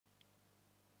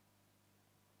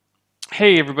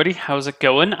Hey everybody, how's it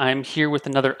going? I'm here with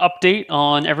another update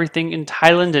on everything in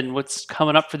Thailand and what's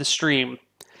coming up for the stream.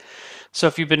 So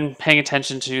if you've been paying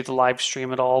attention to the live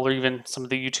stream at all, or even some of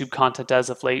the YouTube content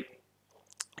as of late,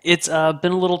 it's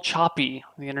been a little choppy.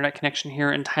 The internet connection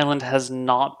here in Thailand has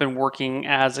not been working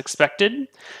as expected.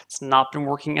 It's not been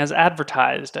working as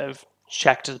advertised. I've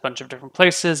checked a bunch of different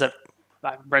places. I've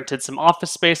rented some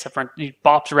office space. I've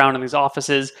bopped around in these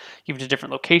offices, even to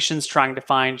different locations, trying to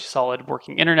find solid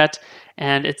working internet,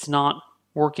 and it's not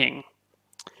working.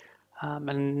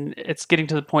 And it's getting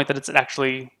to the point that it's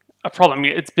actually a problem. I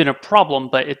mean, it's been a problem,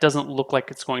 but it doesn't look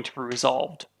like it's going to be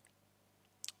resolved.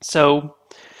 So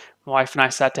my wife and I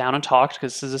sat down and talked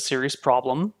because this is a serious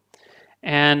problem.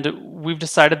 And we've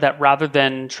decided that rather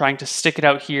than trying to stick it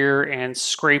out here and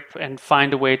scrape and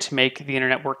find a way to make the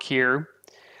internet work here,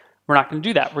 we're not going to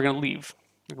do that. We're going to leave.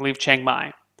 We're going to leave Chiang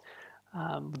Mai.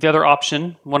 The other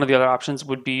option, one of the other options,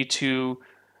 would be to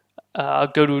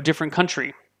go to a different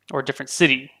country or a different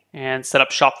city and set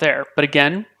up shop there. But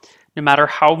again, no matter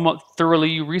how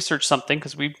thoroughly you research something,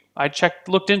 because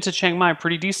looked into Chiang Mai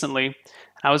pretty decently,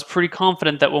 I was pretty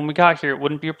confident that when we got here it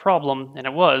wouldn't be a problem, and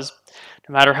it was.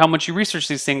 No matter how much you research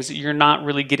these things, you're not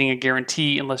really getting a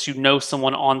guarantee unless you know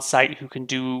someone on site who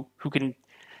can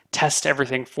test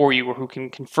everything for you, or who can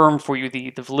confirm for you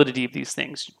the validity of these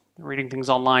things. Reading things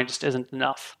online just isn't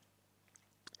enough.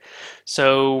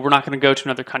 So we're not going to go to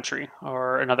another country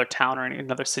or another town or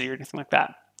another city or anything like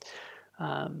that.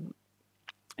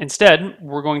 Instead,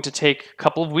 we're going to take a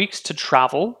couple of weeks to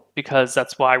travel, because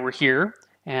that's why we're here.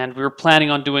 And we were planning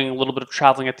on doing a little bit of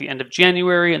traveling at the end of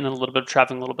January and then a little bit of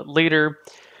traveling a little bit later.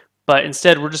 But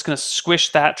instead, we're just going to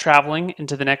squish that traveling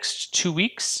into the next 2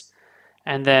 weeks.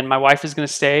 And then my wife is going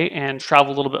to stay and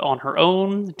travel a little bit on her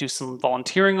own, do some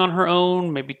volunteering on her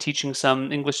own, maybe teaching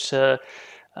some English to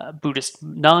Buddhist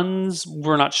nuns.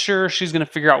 We're not sure. She's going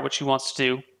to figure out what she wants to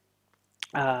do.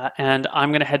 And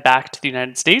I'm going to head back to the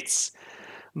United States,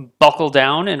 buckle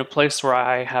down in a place where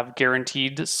I have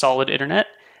guaranteed solid internet,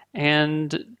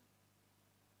 and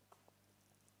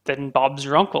then Bob's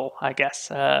your uncle, I guess.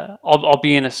 I'll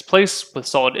be in a place with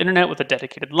solid internet with a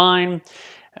dedicated line.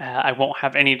 I won't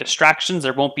have any distractions.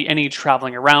 There won't be any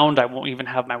traveling around. I won't even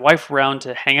have my wife around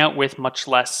to hang out with, much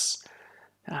less,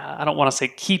 I don't want to say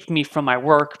keep me from my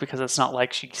work, because it's not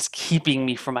like she's keeping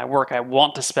me from my work. I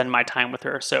want to spend my time with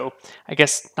her. So I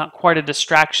guess not quite a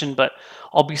distraction, but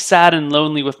I'll be sad and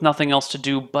lonely with nothing else to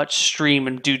do but stream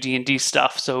and do D&D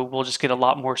stuff. So we'll just get a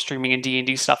lot more streaming and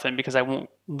D&D stuff in, because I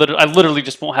literally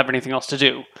just won't have anything else to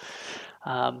do.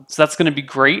 So that's going to be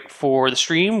great for the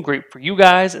stream, great for you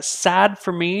guys. It's sad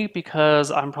for me,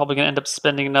 because I'm probably going to end up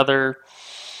spending another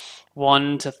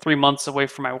 1 to 3 months away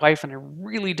from my wife, and I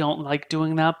really don't like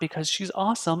doing that, because she's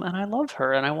awesome and I love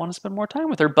her and I want to spend more time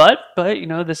with her. But you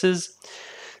know, this is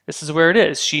where it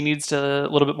is. She needs a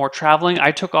little bit more traveling.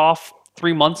 I took off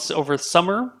 3 months over the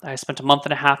summer. I spent a month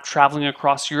and a half traveling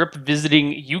across Europe,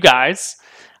 visiting you guys,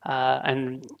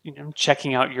 and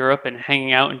checking out Europe and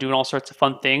hanging out and doing all sorts of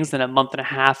fun things. Then a month and a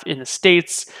half in the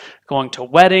States, going to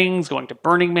weddings, going to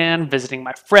Burning Man, visiting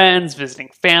my friends, visiting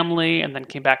family, and then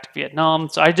came back to Vietnam.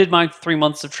 So I did my 3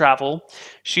 months of travel.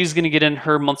 She's going to get in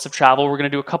her months of travel. We're going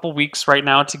to do a couple weeks right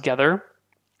now together,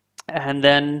 and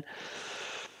then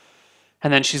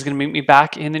she's going to meet me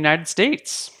back in the United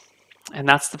States. And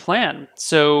that's the plan.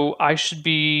 So I should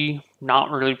be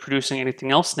not really producing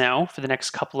anything else now for the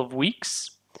next couple of weeks.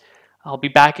 I'll be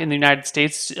back in the United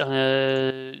States.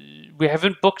 We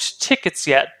haven't booked tickets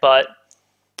yet, but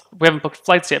we haven't booked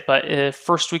flights yet. But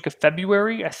first week of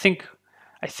February, I think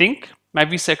my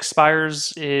visa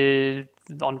expires on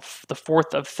the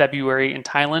 4th of February in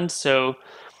Thailand. So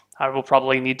I will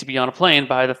probably need to be on a plane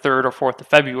by the 3rd or 4th of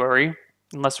February,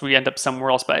 unless we end up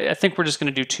somewhere else. But I think we're just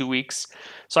going to do 2 weeks.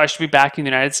 So I should be back in the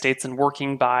United States and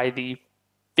working by the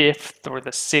 5th or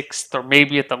the 6th, or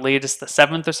maybe at the latest the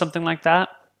 7th or something like that.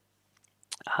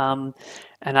 And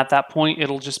at that point,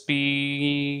 it'll just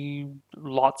be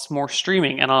lots more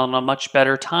streaming and on a much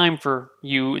better time for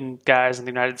you and guys in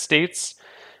the United States.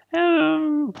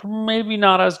 Maybe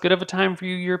not as good of a time for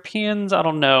you Europeans. I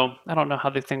don't know how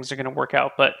the things are going to work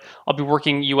out, but I'll be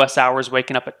working US hours,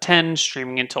 waking up at 10,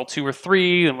 streaming until 2 or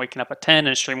 3, and waking up at 10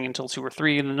 and streaming until 2 or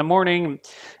 3 in the morning.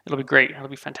 It'll be great. It'll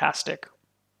be fantastic.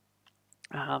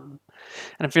 And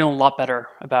I'm feeling a lot better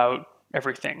about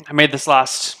everything. I made this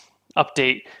last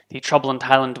update, the Trouble in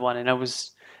Thailand one, and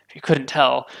if you couldn't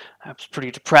tell, I was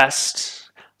pretty depressed.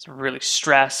 I was really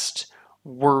stressed,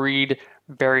 worried,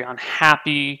 very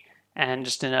unhappy, and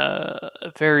just in a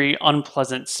very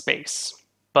unpleasant space.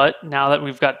 But now that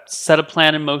we've got set a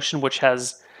plan in motion, which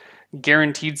has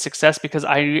guaranteed success because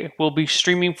I will be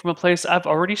streaming from a place I've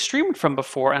already streamed from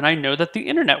before, and I know that the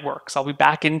internet works. I'll be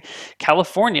back in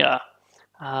California.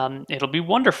 It'll be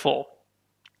wonderful.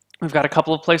 We've got a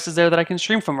couple of places there that I can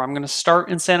stream from. I'm going to start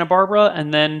in Santa Barbara,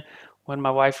 and then when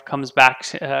my wife comes back,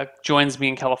 joins me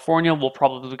in California, we'll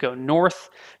probably go north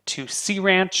to Sea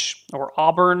Ranch or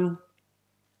Auburn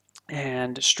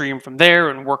and stream from there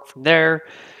and work from there.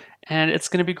 And it's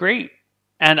going to be great.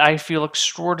 And I feel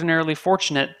extraordinarily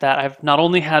fortunate that I've not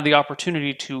only had the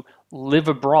opportunity to live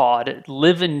abroad,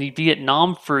 live in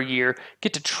Vietnam for a year,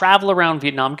 get to travel around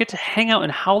Vietnam, get to hang out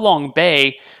in Ha Long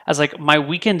Bay as like my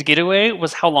weekend getaway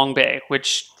was Ha Long Bay,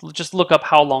 which just look up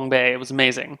Ha Long Bay. It was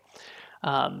amazing.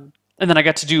 And then I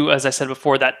got to do, as I said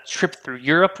before, that trip through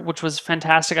Europe, which was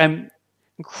fantastic. I'm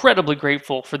incredibly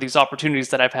grateful for these opportunities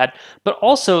that I've had, but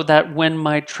also that when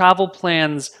my travel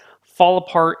plans fall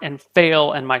apart and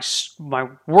fail and my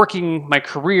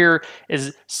career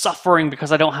is suffering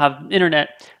because I don't have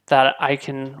internet, that I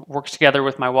can work together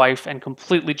with my wife and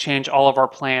completely change all of our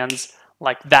plans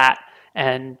like that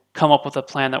and come up with a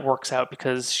plan that works out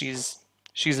because she's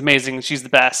amazing, she's the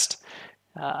best.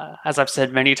 As I've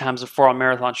said many times before on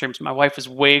marathon streams, my wife is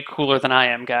way cooler than I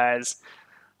am, guys.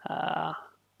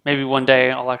 Maybe one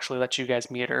day I'll actually let you guys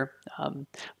meet her.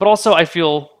 But also, I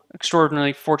feel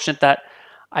extraordinarily fortunate that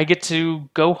I get to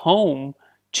go home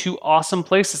to awesome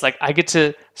places. Like, I get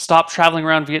to stop traveling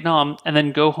around Vietnam and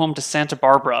then go home to Santa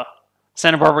Barbara,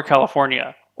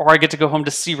 California. Or I get to go home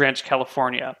to Sea Ranch,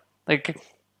 California. Like,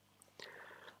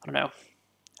 I don't know.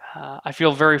 I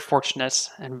feel very fortunate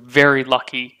and very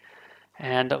lucky.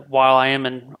 And while I am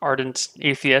an ardent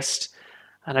atheist,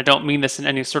 and I don't mean this in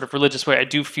any sort of religious way, I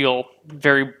do feel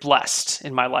very blessed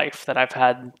in my life that I've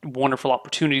had wonderful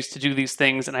opportunities to do these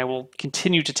things, and I will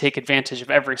continue to take advantage of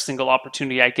every single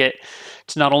opportunity I get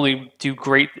to not only do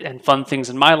great and fun things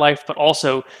in my life, but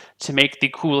also to make the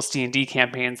coolest D&D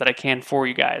campaigns that I can for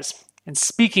you guys. And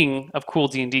speaking of cool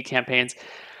D&D campaigns,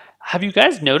 have you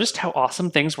guys noticed how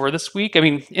awesome things were this week? I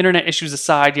mean, internet issues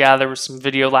aside, yeah, there was some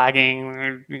video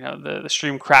lagging, the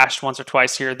stream crashed once or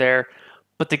twice here or there,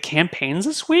 but the campaigns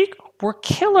this week were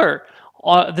killer.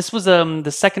 This was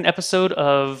the second episode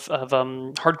of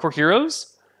Hardcore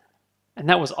Heroes, and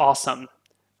that was awesome.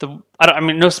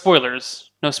 No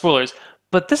spoilers,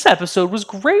 but this episode was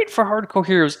great for Hardcore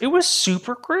Heroes. It was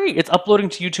super great. It's uploading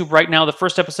to YouTube right now. The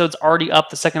first episode's already up.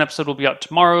 The second episode will be out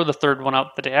tomorrow. The third one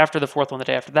out the day after. The fourth one the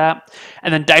day after that.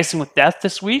 And then Dicing with Death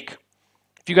this week.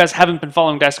 If you guys haven't been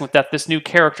following Dicing with Death, this new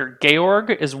character,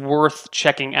 Georg, is worth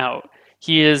checking out.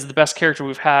 He is the best character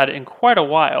we've had in quite a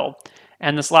while.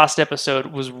 And this last episode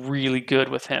was really good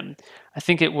with him. I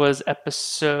think it was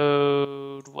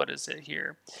episode,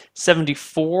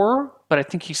 74, but I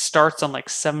think he starts on like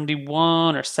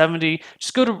 71 or 70.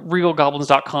 Just go to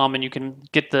realgoblins.com and you can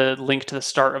get the link to the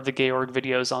start of the Georg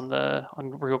videos on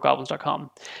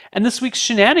realgoblins.com. And this week's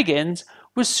Shenanigans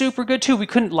was super good too. We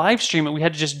couldn't live stream it. We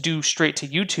had to just do straight to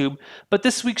YouTube. But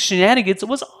this week's Shenanigans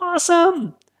was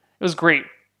awesome. It was great.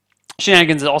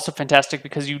 Shenanigans is also fantastic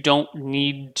because you don't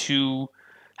need to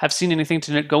have seen anything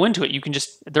to go into it.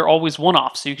 They're always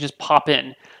one-offs, so you can just pop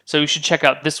in. So you should check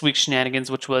out this week's Shenanigans,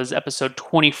 which was episode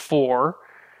 24.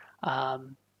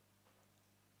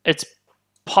 It's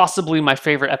possibly my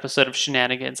favorite episode of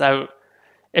Shenanigans.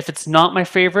 If it's not my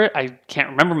favorite, I can't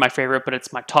remember my favorite, but it's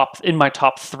in my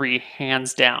top 3,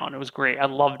 hands down. It was great. I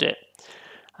loved it.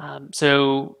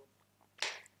 So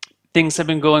things have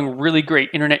been going really great,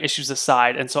 internet issues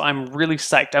aside, and so I'm really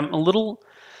psyched.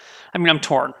 I'm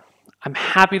torn. I'm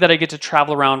happy that I get to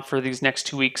travel around for these next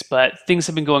 2 weeks, but things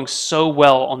have been going so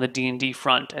well on the D&D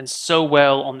front, and so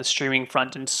well on the streaming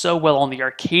front, and so well on the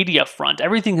Arcadia front.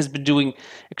 Everything has been doing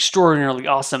extraordinarily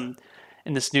awesome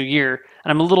in this new year,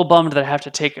 and I'm a little bummed that I have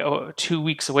to take 2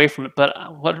 weeks away from it, but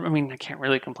I can't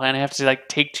really complain. I have to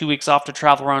take 2 weeks off to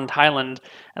travel around Thailand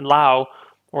and Laos,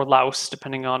 or Laos,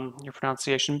 depending on your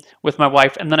pronunciation, with my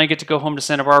wife, and then I get to go home to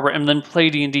Santa Barbara and then play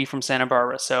D&D from Santa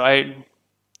Barbara. So I'm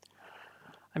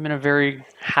in a very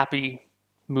happy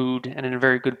mood and in a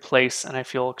very good place, and I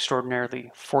feel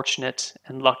extraordinarily fortunate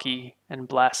and lucky and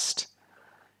blessed.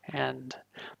 And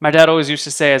my dad always used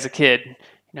to say as a kid,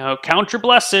 count your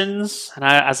blessings. And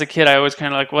as a kid, I always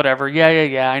kind of like, whatever,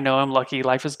 yeah, I know I'm lucky,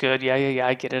 life is good, yeah,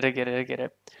 I get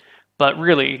it. But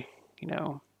really,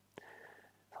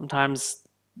 sometimes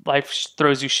life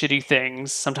throws you shitty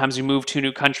things. Sometimes you move to a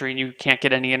new country and you can't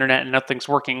get any internet and nothing's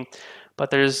working. But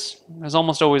there's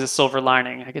almost always a silver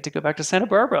lining. I get to go back to Santa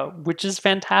Barbara, which is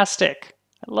fantastic.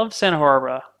 I love Santa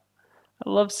Barbara. I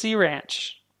love Sea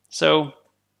Ranch. So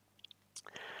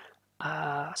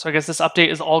So I guess this update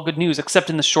is all good news, except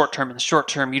in the short term. In the short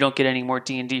term, you don't get any more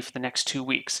D&D for the next 2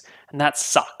 weeks, and that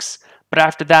sucks. But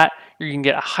after that, you're going to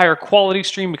get a higher quality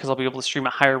stream because I'll be able to stream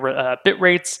at higher bit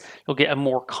rates. You'll get a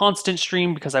more constant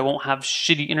stream because I won't have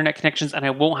shitty internet connections, and I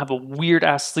won't have a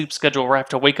weird-ass sleep schedule where I have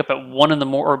to wake up at 1 in the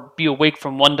morning or be awake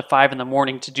from 1 to 5 in the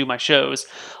morning to do my shows.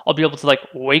 I'll be able to like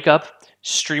wake up,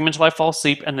 stream until I fall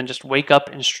asleep, and then just wake up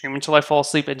and stream until I fall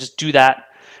asleep and just do that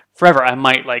forever. I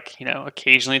might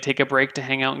occasionally take a break to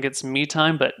hang out and get some me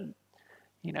time, but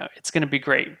it's going to be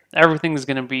great. Everything's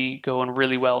going to be going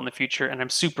really well in the future, and I'm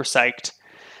super psyched.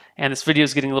 And this video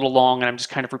is getting a little long, and I'm just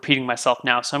kind of repeating myself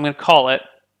now, so I'm going to call it.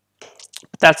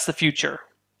 But that's the future.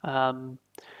 So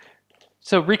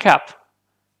recap: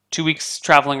 2 weeks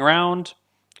traveling around,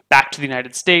 back to the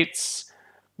United States,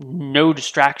 no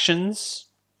distractions,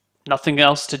 nothing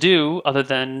else to do other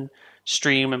than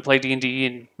stream and play D&D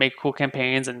and make cool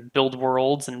campaigns and build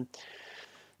worlds and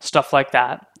stuff like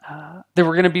that. There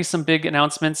were going to be some big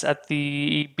announcements at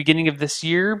the beginning of this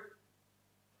year,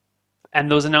 and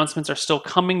those announcements are still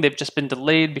coming. They've just been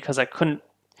delayed because I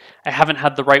haven't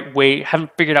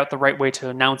figured out the right way to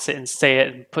announce it and say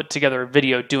it and put together a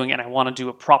video doing it. And I want to do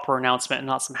a proper announcement and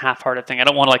not some half-hearted thing. I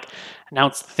don't want to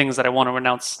announce the things that I want to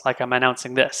announce like I'm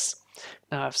announcing this.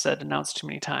 Now I've said announce too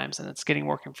many times and it's getting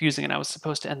more confusing, and I was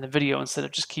supposed to end the video instead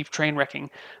of just keep train wrecking,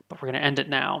 but we're going to end it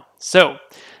now. So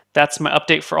that's my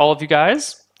update for all of you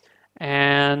guys,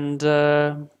 and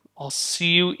I'll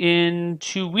see you in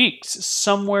 2 weeks,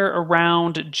 somewhere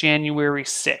around January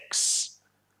 6th,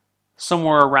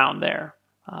 somewhere around there.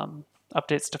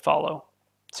 Updates to follow.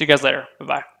 See you guys later.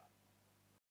 Bye-bye.